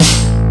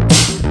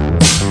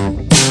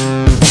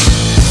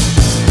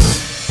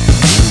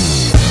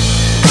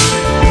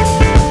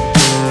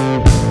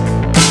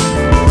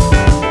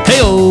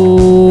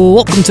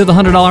Welcome to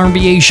the $100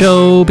 MBA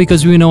show,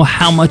 because we know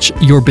how much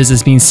your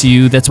business means to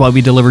you. That's why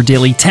we deliver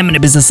daily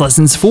 10-minute business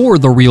lessons for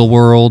the real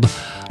world.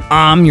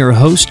 I'm your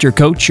host, your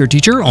coach, your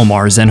teacher,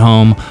 Omar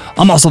Zenhom.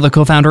 I'm also the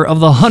co-founder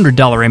of the $100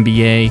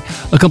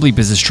 MBA, a complete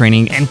business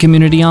training and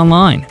community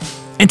online.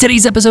 And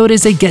today's episode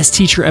is a guest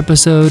teacher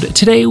episode.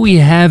 Today we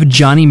have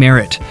Johnny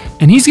Merritt,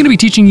 and he's going to be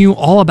teaching you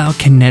all about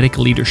kinetic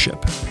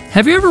leadership.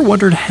 Have you ever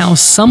wondered how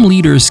some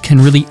leaders can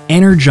really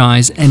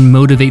energize and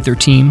motivate their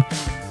team?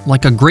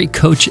 Like a great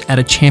coach at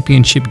a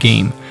championship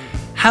game.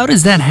 How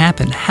does that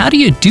happen? How do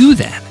you do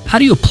that? How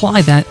do you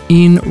apply that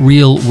in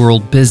real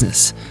world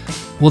business?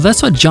 Well,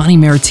 that's what Johnny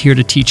Merritt's here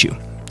to teach you.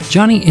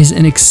 Johnny is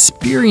an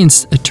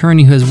experienced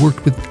attorney who has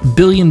worked with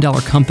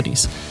billion-dollar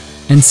companies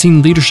and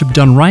seen leadership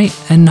done right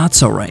and not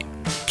so right.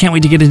 Can't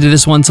wait to get into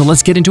this one, so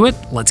let's get into it.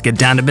 Let's get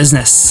down to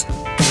business.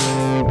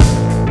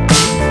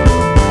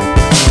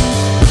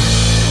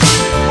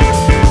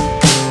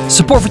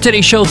 Support for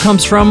today's show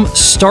comes from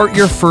Start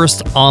Your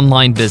First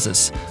Online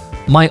Business,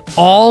 my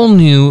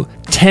all-new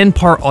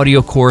 10-part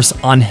audio course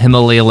on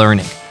Himalaya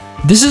Learning.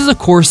 This is a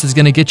course that's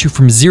going to get you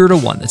from 0 to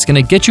 1. It's going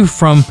to get you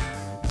from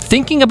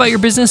thinking about your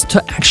business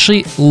to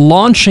actually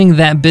launching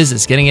that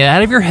business, getting it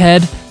out of your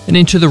head and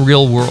into the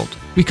real world.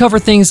 We cover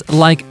things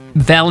like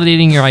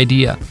validating your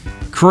idea,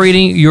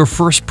 creating your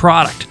first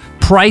product,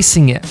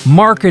 pricing it,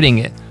 marketing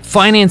it,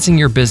 financing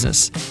your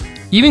business,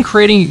 even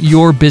creating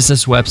your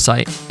business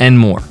website, and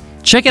more.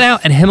 Check it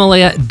out at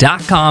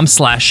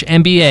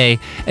Himalaya.com/MBA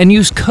and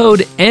use code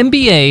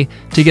MBA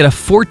to get a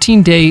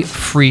 14-day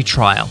free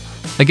trial.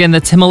 Again,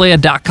 that's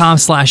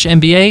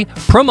Himalaya.com/MBA,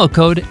 promo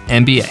code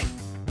MBA.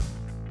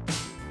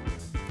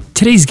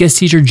 Today's guest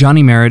teacher,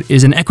 Johnny Merritt,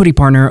 is an equity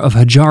partner of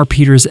Hajar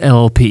Peters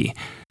LLP.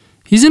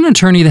 He's an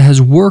attorney that has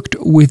worked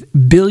with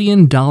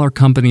billion-dollar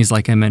companies,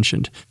 like I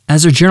mentioned,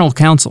 as their general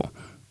counsel.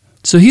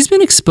 So he's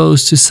been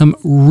exposed to some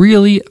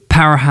really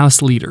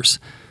powerhouse leaders.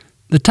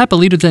 The type of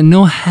leaders that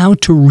know how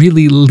to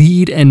really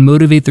lead and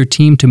motivate their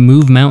team to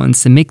move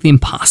mountains and make the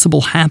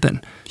impossible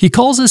happen. He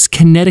calls this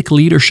kinetic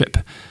leadership,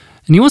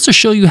 and he wants to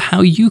show you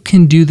how you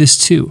can do this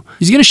too.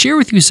 He's going to share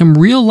with you some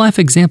real-life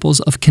examples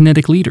of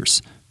kinetic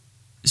leaders,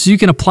 so you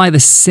can apply the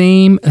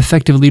same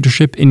effective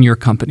leadership in your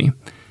company.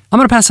 I'm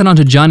going to pass it on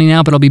to Johnny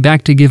now, but I'll be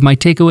back to give my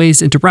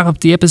takeaways and to wrap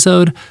up the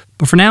episode.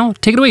 But for now,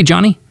 take it away,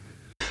 Johnny.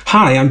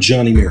 Hi, I'm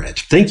Johnny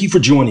Merritt. Thank you for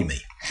joining me.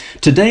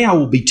 Today I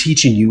will be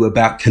teaching you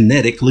about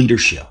kinetic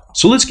leadership.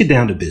 So let's get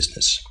down to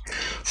business.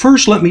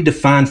 First, let me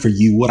define for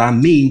you what I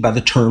mean by the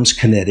terms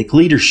kinetic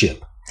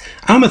leadership.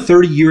 I'm a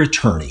 30-year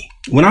attorney.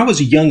 When I was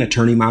a young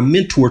attorney, my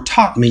mentor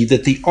taught me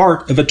that the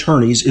art of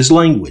attorneys is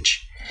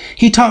language.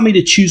 He taught me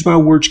to choose my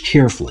words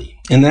carefully,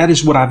 and that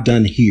is what I've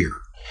done here.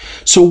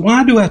 So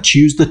why do I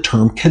choose the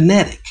term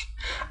kinetic?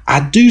 I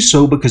do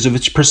so because of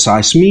its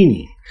precise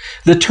meaning.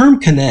 The term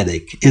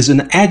kinetic is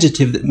an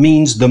adjective that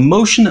means the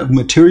motion of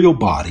material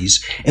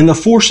bodies and the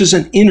forces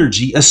and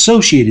energy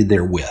associated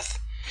therewith.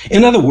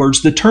 In other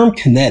words, the term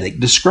kinetic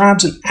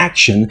describes an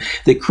action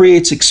that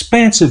creates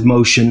expansive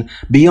motion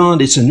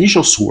beyond its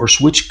initial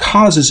source, which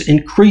causes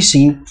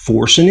increasing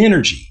force and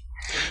energy.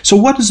 So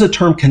what does the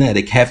term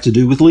kinetic have to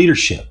do with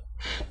leadership?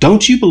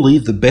 Don't you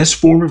believe the best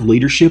form of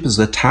leadership is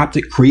the type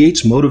that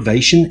creates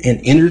motivation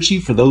and energy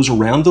for those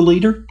around the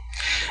leader?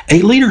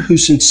 A leader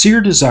whose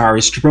sincere desire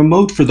is to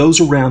promote for those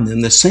around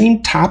them the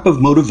same type of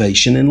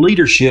motivation and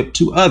leadership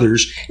to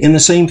others in the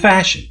same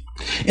fashion.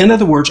 In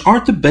other words,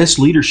 aren't the best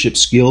leadership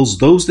skills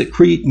those that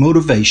create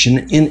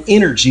motivation and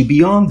energy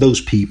beyond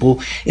those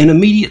people in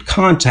immediate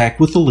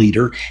contact with the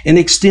leader and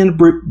extend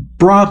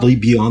broadly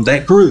beyond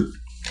that group?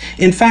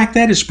 In fact,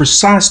 that is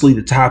precisely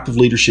the type of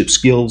leadership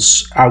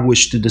skills I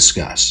wish to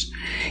discuss.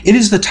 It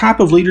is the type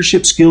of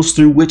leadership skills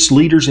through which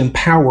leaders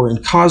empower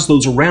and cause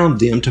those around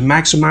them to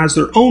maximize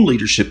their own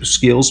leadership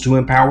skills to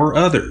empower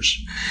others.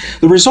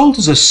 The result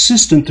is a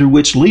system through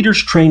which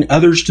leaders train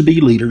others to be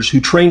leaders,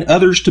 who train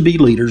others to be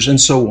leaders, and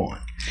so on.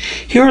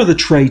 Here are the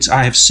traits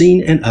I have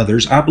seen in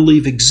others I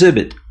believe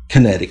exhibit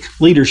kinetic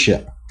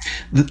leadership.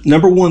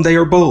 Number 1, they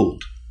are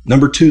bold.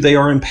 Number 2, they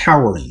are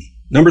empowering.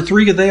 Number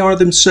 3, they are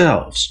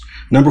themselves.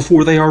 Number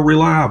 4, they are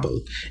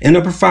reliable. And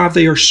number 5,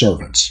 they are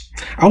servants.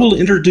 I will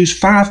introduce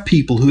 5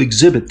 people who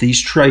exhibit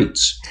these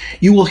traits.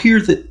 You will hear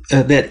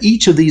that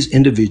each of these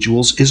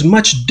individuals is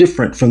much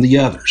different from the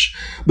others,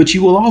 but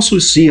you will also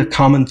see a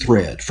common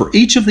thread. For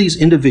each of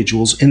these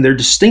individuals, in their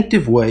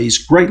distinctive ways,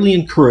 greatly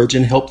encourage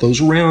and help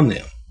those around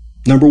them.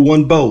 Number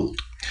 1, bold.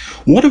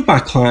 One of my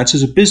clients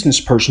is a business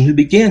person who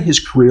began his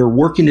career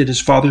working at his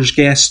father's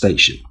gas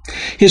station.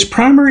 His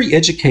primary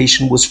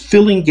education was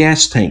filling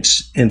gas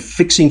tanks and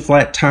fixing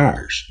flat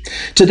tires.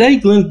 Today,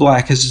 Glenn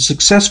Black has a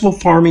successful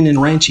farming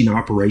and ranching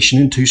operation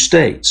in 2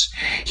 states.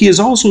 He is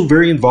also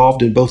very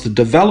involved in both the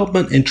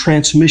development and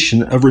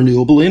transmission of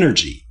renewable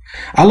energy.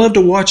 I love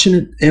to watch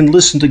and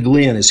listen to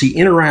Glenn as he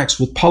interacts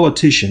with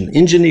politicians,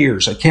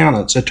 engineers,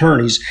 accountants,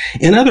 attorneys,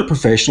 and other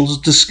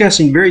professionals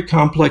discussing very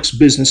complex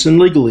business and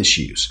legal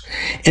issues.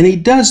 And he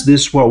does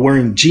this while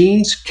wearing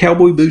jeans,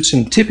 cowboy boots,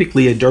 and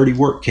typically a dirty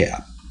work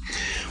cap.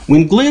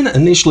 When Glenn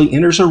initially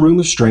enters a room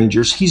of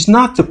strangers, he's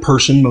not the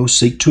person most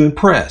seek to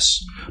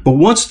impress. But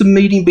once the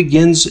meeting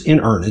begins in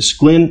earnest,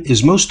 Glenn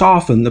is most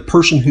often the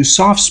person whose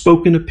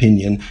soft-spoken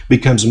opinion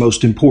becomes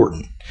most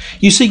important.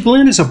 You see,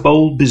 Glenn is a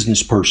bold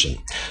business person.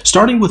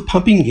 Starting with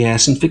pumping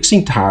gas and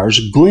fixing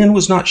tires, Glenn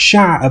was not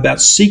shy about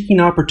seeking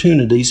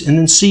opportunities and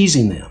then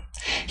seizing them.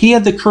 He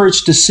had the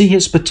courage to see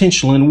his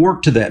potential and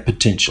work to that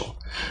potential.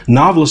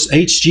 Novelist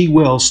H.G.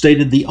 Wells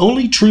stated the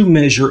only true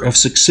measure of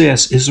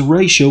success is the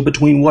ratio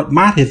between what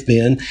might have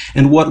been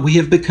and what we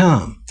have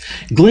become.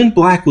 Glenn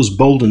Black was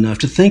bold enough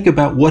to think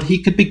about what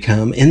he could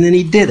become, and then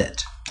he did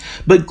it.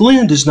 But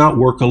Glenn does not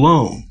work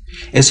alone.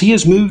 As he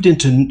has moved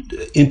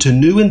into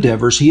new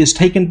endeavors, he has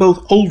taken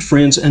both old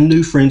friends and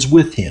new friends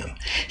with him.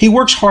 He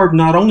works hard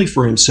not only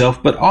for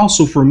himself, but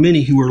also for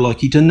many who are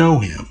lucky to know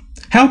him.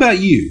 How about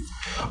you?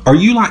 Are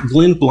you like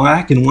Glenn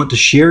Black and want to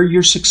share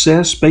your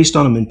success based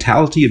on a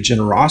mentality of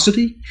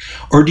generosity?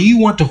 Or do you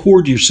want to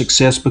hoard your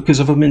success because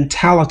of a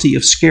mentality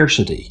of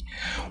scarcity?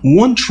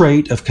 One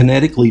trait of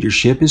kinetic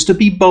leadership is to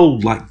be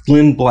bold like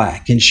Glenn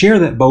Black and share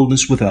that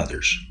boldness with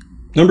others.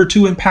 Number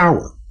 2,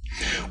 empower.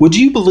 Would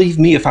you believe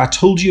me if I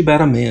told you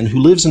about a man who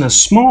lives in a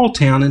small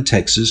town in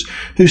Texas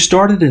who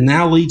started and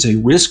now leads a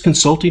risk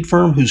consulting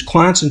firm whose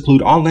clients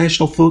include all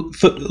National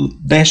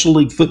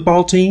League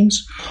football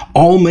teams,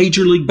 all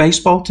Major League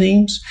Baseball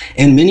teams,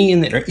 and many in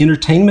the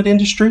entertainment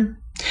industry?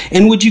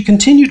 And would you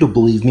continue to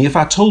believe me if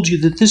I told you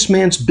that this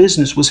man's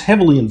business was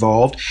heavily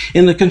involved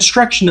in the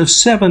construction of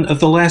 7 of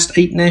the last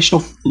 8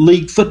 National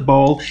League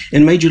football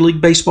and Major League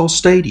Baseball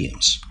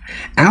stadiums?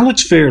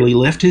 Alex Fairley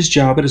left his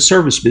job at a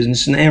service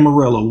business in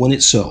Amarillo when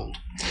it sold.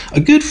 A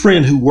good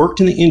friend who worked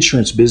in the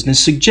insurance business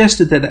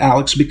suggested that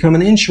Alex become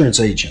an insurance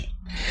agent.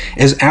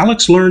 As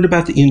Alex learned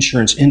about the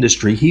insurance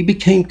industry, he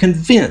became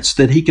convinced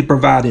that he could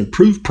provide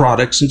improved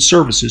products and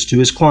services to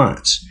his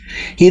clients.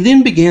 He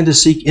then began to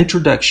seek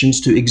introductions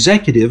to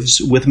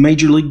executives with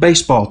Major League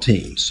Baseball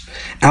teams.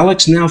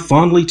 Alex now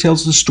fondly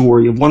tells the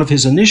story of one of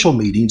his initial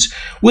meetings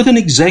with an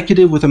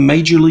executive with a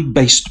Major League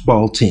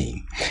Baseball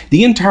team.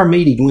 The entire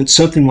meeting went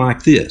something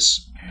like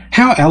this.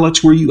 "How,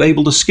 Alex, were you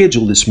able to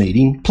schedule this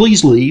meeting?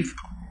 Please leave."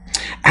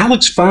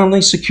 Alex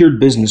finally secured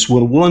business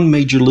with one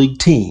Major League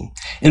team,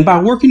 and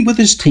by working with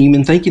his team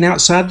and thinking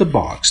outside the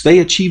box, they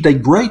achieved a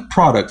great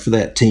product for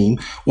that team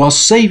while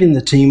saving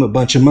the team a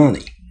bunch of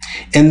money.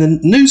 And the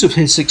news of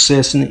his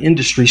success in the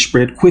industry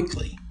spread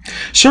quickly.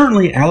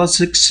 Certainly,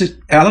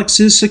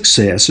 Alex's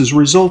success is a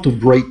result of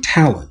great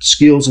talent,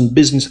 skills, and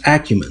business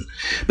acumen,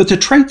 but the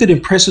trait that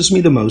impresses me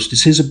the most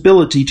is his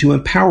ability to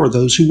empower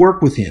those who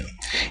work with him.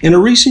 In a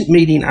recent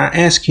meeting, I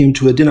asked him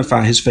to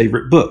identify his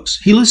favorite books.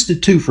 He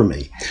listed 2 for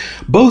me.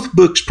 Both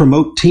books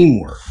promote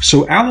teamwork,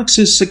 so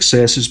Alex's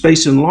success is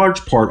based in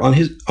large part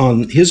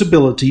on his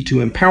ability to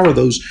empower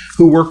those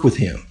who work with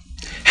him.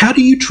 How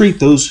do you treat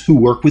those who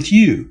work with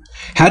you?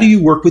 How do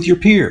you work with your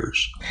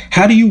peers?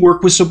 How do you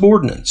work with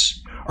subordinates?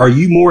 Are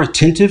you more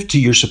attentive to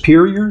your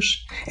superiors?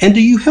 And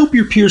do you help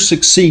your peers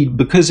succeed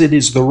because it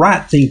is the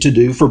right thing to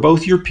do for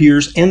both your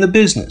peers and the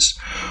business?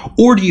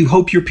 Or do you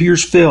hope your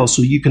peers fail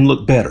so you can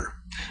look better?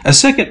 A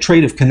second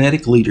trait of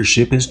kinetic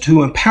leadership is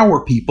to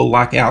empower people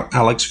like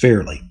Alex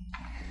Fairley.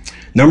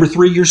 Number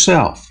 3,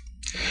 yourself.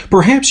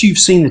 Perhaps you've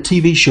seen the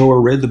TV show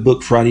or read the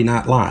book Friday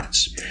Night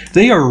Lights.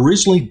 They are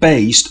originally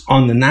based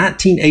on the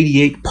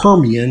 1988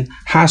 Permian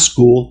High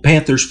School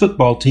Panthers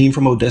football team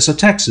from Odessa,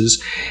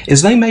 Texas,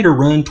 as they made a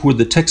run toward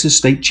the Texas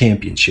State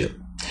Championship.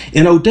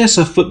 In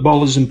Odessa,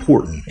 football is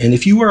important, and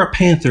if you are a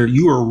Panther,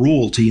 you are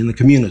royalty in the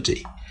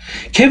community.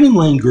 Kevin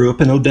Lane grew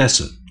up in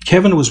Odessa.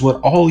 Kevin was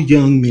what all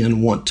young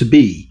men want to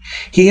be.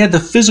 He had the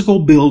physical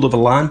build of a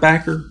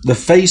linebacker, the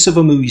face of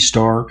a movie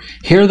star,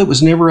 hair that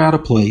was never out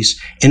of place,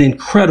 and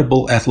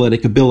incredible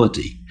athletic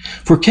ability.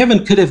 For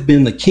Kevin could have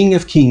been the king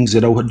of kings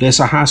at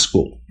Odessa High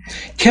School.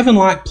 Kevin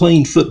liked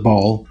playing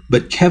football,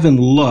 but Kevin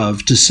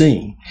loved to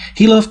sing.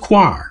 He loved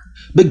choir.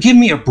 But give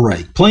me a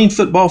break, playing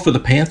football for the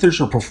Panthers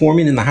or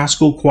performing in the high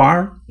school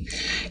choir?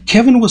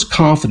 Kevin was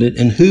confident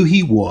in who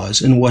he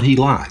was and what he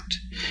liked.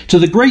 To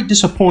the great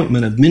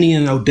disappointment of many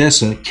in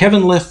Odessa,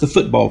 Kevin left the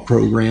football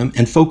program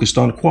and focused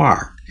on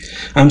choir.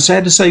 I'm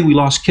sad to say we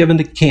lost Kevin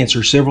to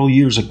cancer several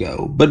years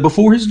ago, but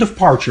before his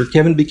departure,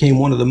 Kevin became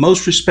one of the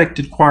most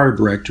respected choir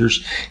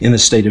directors in the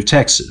state of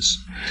Texas.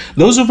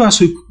 Those of us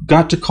who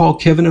got to call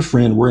Kevin a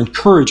friend were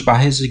encouraged by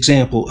his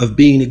example of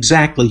being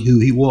exactly who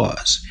he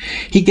was.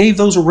 He gave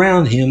those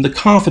around him the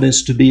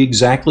confidence to be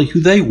exactly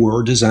who they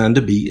were designed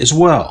to be as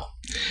well.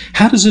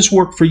 How does this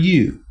work for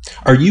you?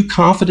 Are you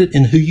confident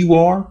in who you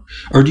are?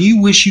 Or do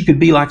you wish you could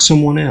be like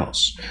someone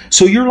else?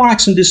 So your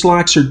likes and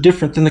dislikes are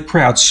different than the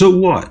crowd. So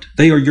what?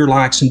 They are your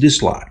likes and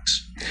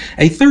dislikes.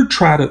 A third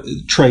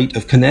trait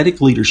of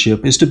kinetic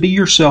leadership is to be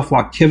yourself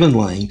like Kevin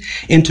Lane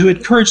and to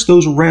encourage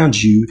those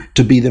around you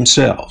to be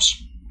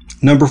themselves.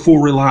 Number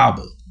 4,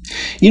 reliable.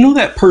 You know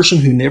that person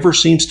who never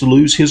seems to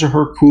lose his or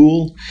her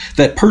cool?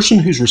 That person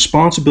whose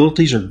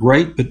responsibilities are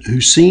great, but who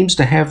seems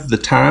to have the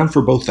time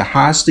for both the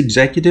highest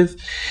executive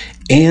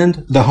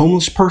and the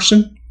homeless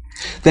person?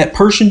 That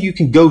person you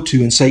can go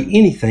to and say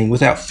anything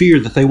without fear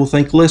that they will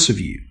think less of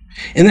you.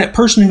 And that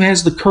person who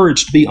has the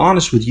courage to be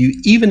honest with you,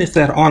 even if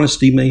that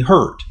honesty may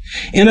hurt.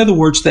 In other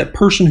words, that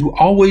person who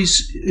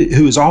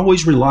is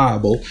always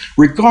reliable,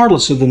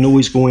 regardless of the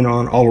noise going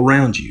on all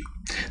around you.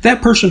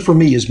 That person for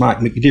me is Mike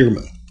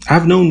McDermott.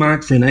 I've known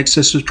Mike for in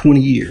excess of 20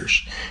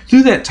 years.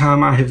 Through that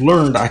time, I have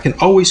learned I can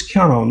always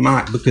count on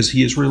Mike because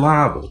he is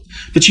reliable.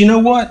 But you know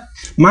what?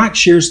 Mike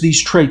shares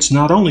these traits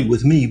not only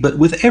with me, but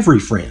with every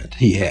friend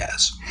he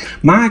has.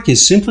 Mike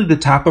is simply the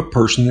type of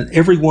person that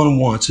everyone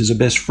wants as a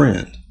best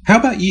friend. How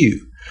about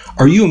you?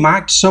 Are you a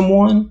Mike to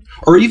someone?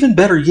 Or even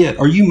better yet,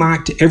 are you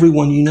Mike to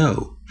everyone you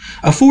know?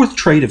 A fourth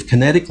trait of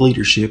kinetic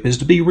leadership is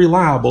to be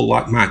reliable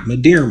like Mike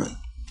McDermott.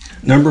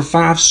 Number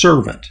 5,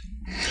 servant.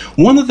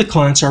 One of the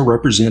clients I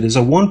represent is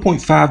a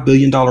 $1.5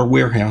 billion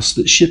warehouse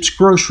that ships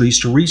groceries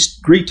to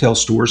retail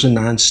stores in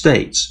 9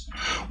 states.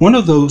 One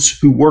of those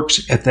who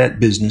works at that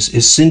business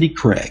is Cindy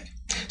Craig.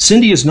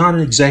 Cindy is not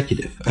an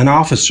executive, an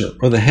officer,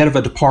 or the head of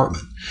a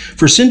department,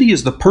 for Cindy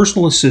is the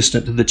personal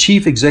assistant to the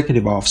chief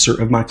executive officer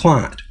of my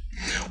client.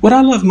 What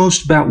I love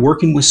most about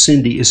working with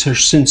Cindy is her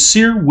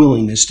sincere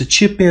willingness to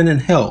chip in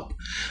and help.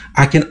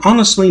 I can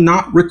honestly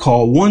not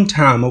recall one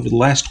time over the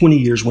last 20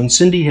 years when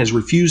Cindy has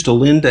refused to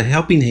lend a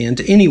helping hand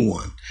to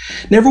anyone.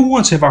 Never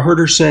once have I heard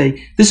her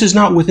say, "This is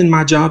not within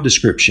my job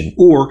description,"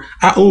 or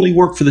 "I only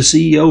work for the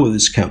CEO of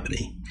this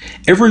company."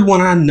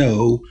 Everyone I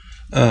know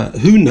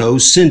who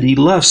knows Cindy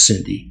loves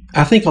Cindy.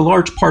 I think a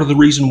large part of the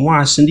reason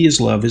why Cindy is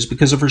loved is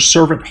because of her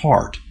servant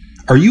heart.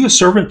 Are you a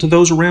servant to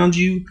those around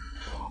you?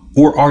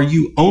 Or are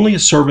you only a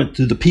servant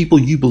to the people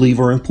you believe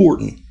are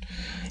important?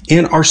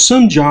 And are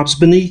some jobs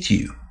beneath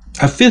you?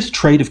 A fifth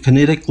trait of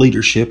kinetic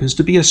leadership is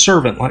to be a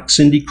servant like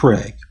Cindy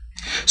Craig.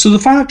 So the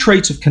 5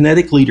 traits of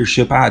kinetic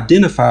leadership I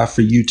identify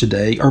for you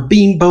today are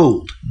being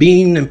bold,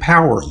 being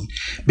empowering,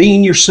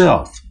 being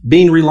yourself,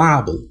 being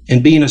reliable,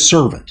 and being a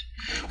servant.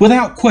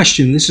 Without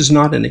question, this is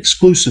not an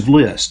exclusive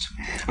list.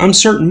 I'm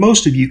certain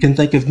most of you can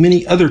think of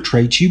many other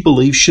traits you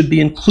believe should be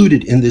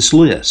included in this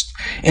list,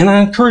 and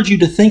I encourage you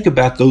to think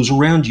about those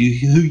around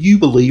you who you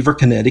believe are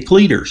kinetic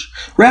leaders.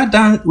 Write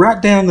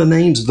down the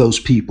names of those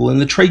people and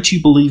the traits you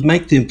believe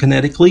make them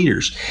kinetic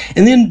leaders,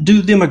 and then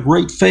do them a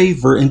great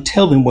favor and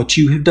tell them what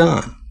you have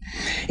done.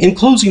 In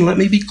closing, let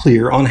me be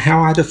clear on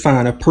how I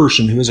define a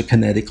person who is a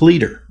kinetic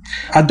leader.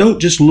 I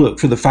don't just look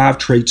for the 5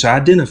 traits I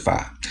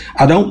identify.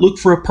 I don't look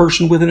for a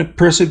person with an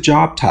impressive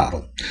job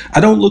title. I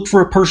don't look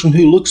for a person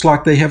who looks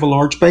like they have a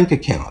large bank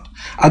account.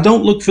 I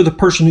don't look for the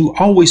person who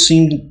always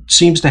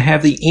seems to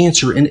have the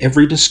answer in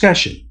every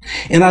discussion.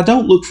 And I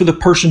don't look for the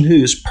person who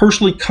is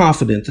personally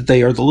confident that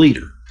they are the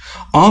leader.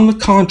 On the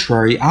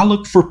contrary, I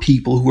look for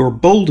people who are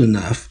bold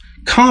enough,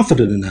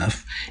 confident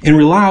enough, and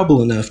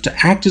reliable enough to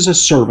act as a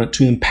servant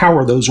to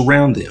empower those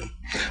around them.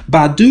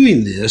 By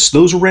doing this,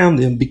 those around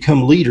them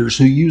become leaders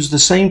who use the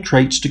same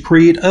traits to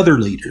create other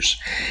leaders.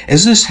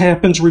 As this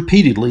happens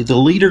repeatedly, the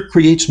leader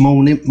creates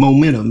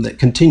momentum that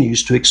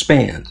continues to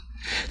expand.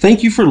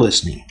 Thank you for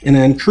listening, and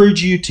I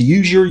encourage you to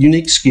use your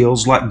unique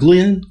skills like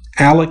Glenn,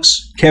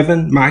 Alex,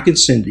 Kevin, Mike, and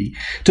Cindy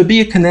to be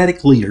a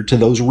kinetic leader to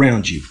those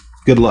around you.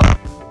 Good luck.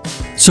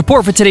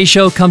 Support for today's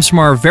show comes from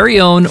our very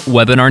own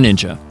Webinar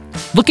Ninja.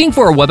 Looking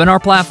for a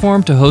webinar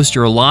platform to host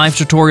your live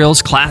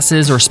tutorials,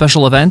 classes, or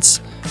special events?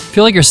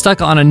 Feel like you're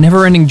stuck on a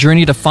never-ending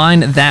journey to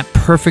find that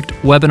perfect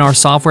webinar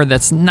software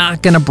that's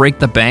not going to break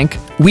the bank?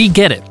 We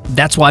get it.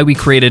 That's why we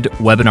created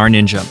Webinar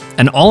Ninja,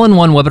 an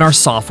all-in-one webinar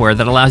software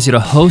that allows you to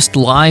host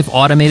live,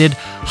 automated,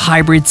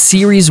 hybrid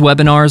series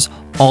webinars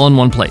all in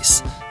one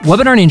place.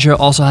 Webinar Ninja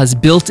also has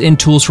built-in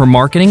tools for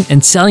marketing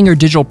and selling your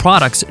digital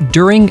products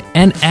during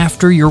and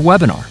after your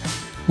webinar.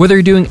 Whether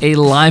you're doing a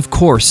live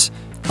course,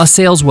 a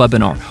sales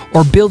webinar,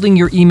 or building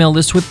your email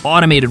list with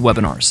automated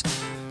webinars,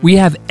 we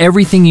have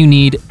everything you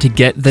need to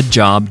get the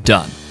job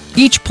done.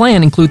 Each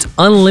plan includes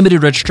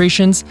unlimited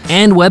registrations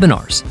and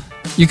webinars.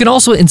 You can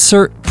also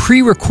insert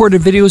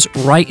pre-recorded videos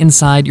right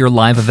inside your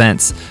live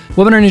events.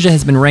 Webinar Ninja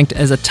has been ranked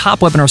as a top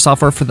webinar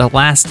software for the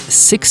last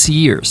 6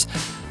 years.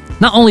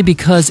 Not only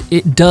because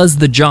it does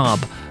the job,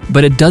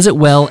 but it does it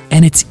well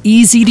and it's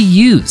easy to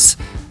use.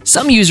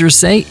 Some users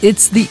say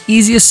it's the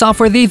easiest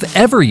software they've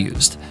ever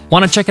used.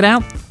 Want to check it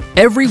out?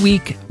 Every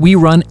week, we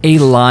run a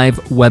live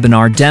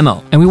webinar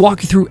demo, and we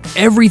walk you through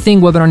everything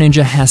Webinar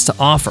Ninja has to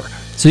offer,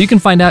 so you can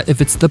find out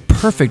if it's the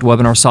perfect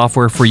webinar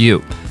software for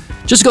you.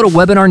 Just go to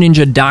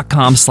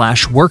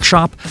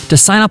webinarninja.com/workshop to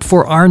sign up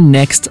for our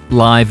next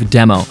live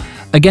demo.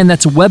 Again,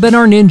 that's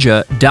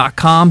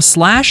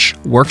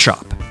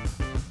webinarninja.com/workshop.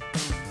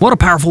 What a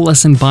powerful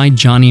lesson by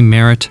Johnny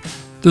Merritt.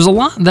 There's a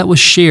lot that was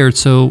shared,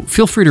 so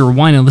feel free to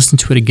rewind and listen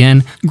to it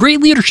again.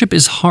 Great leadership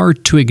is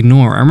hard to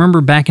ignore. I remember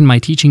back in my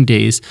teaching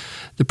days,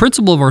 the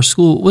principal of our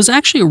school was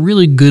actually a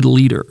really good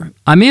leader.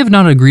 I may have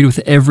not agreed with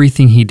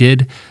everything he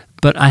did,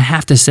 but I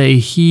have to say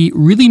he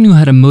really knew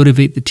how to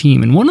motivate the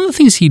team. And one of the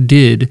things he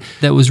did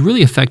that was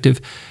really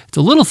effective, it's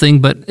a little thing,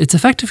 but it's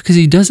effective because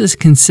he does this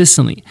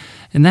consistently,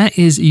 and that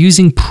is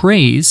using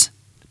praise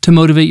to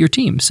motivate your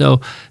team.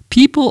 So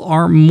people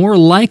are more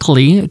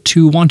likely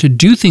to want to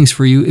do things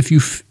for you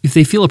if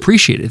they feel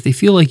appreciated, if they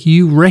feel like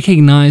you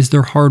recognize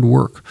their hard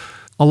work.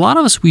 A lot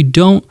of us, we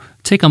don't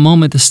take a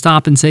moment to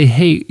stop and say,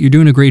 hey, you're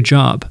doing a great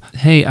job.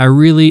 Hey, I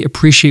really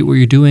appreciate what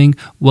you're doing.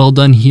 Well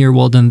done here,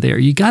 well done there.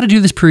 You got to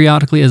do this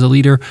periodically as a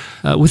leader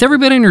with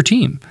everybody on your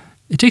team.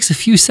 It takes a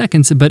few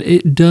seconds, but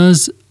it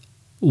does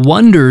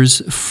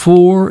wonders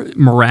for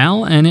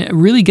morale, and it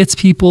really gets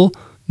people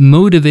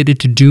motivated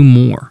to do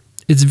more.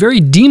 It's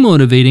very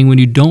demotivating when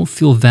you don't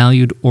feel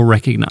valued or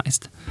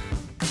recognized.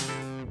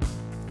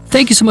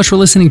 Thank you so much for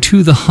listening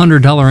to the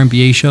 $100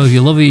 MBA Show. If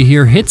you love what you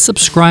hear, hit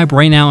subscribe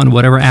right now on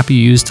whatever app you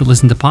use to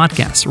listen to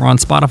podcasts. We're on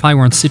Spotify,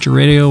 we're on Stitcher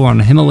Radio, we're on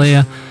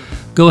Himalaya.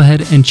 Go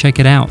ahead and check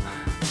it out.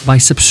 By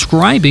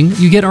subscribing,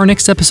 you get our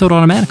next episode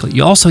automatically.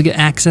 You also get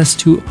access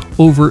to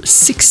over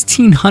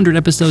 1,600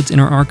 episodes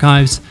in our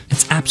archives.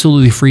 It's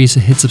absolutely free,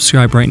 so hit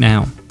subscribe right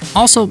now.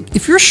 Also,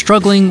 if you're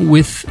struggling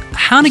with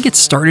how to get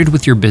started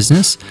with your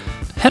business,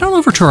 head on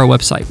over to our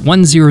website,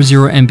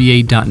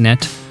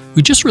 100mba.net.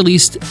 We just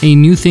released a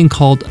new thing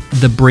called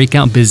the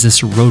Breakout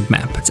Business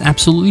Roadmap. It's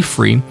absolutely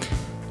free,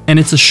 and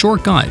it's a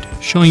short guide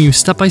showing you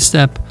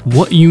step-by-step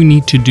what you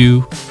need to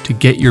do to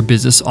get your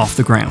business off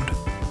the ground.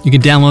 You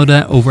can download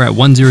that over at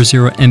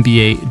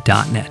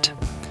 100mba.net.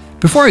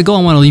 Before I go,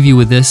 I want to leave you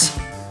with this.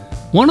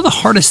 One of the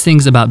hardest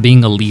things about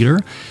being a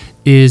leader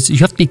is you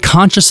have to be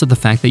conscious of the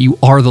fact that you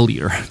are the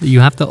leader. That you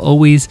have to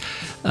always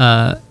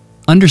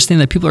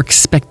understand that people are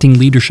expecting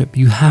leadership.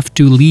 You have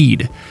to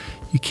lead.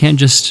 You can't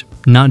just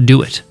not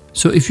do it.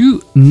 So if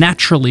you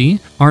naturally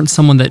aren't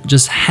someone that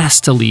just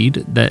has to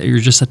lead, that you're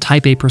just a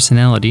type A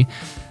personality,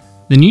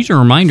 then you need to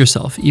remind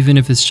yourself, even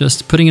if it's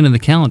just putting it in the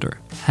calendar.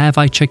 Have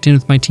I checked in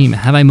with my team?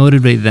 Have I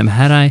motivated them?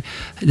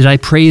 Did I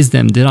praise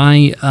them? Did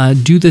I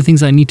do the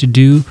things I need to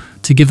do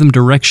to give them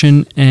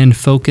direction and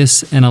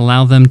focus and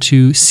allow them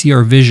to see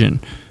our vision?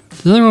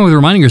 There's nothing wrong with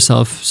reminding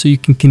yourself so you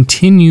can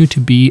continue to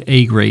be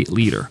a great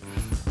leader.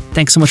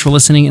 Thanks so much for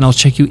listening, and I'll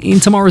check you in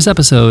tomorrow's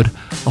episode.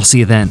 I'll see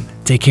you then.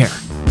 Take care.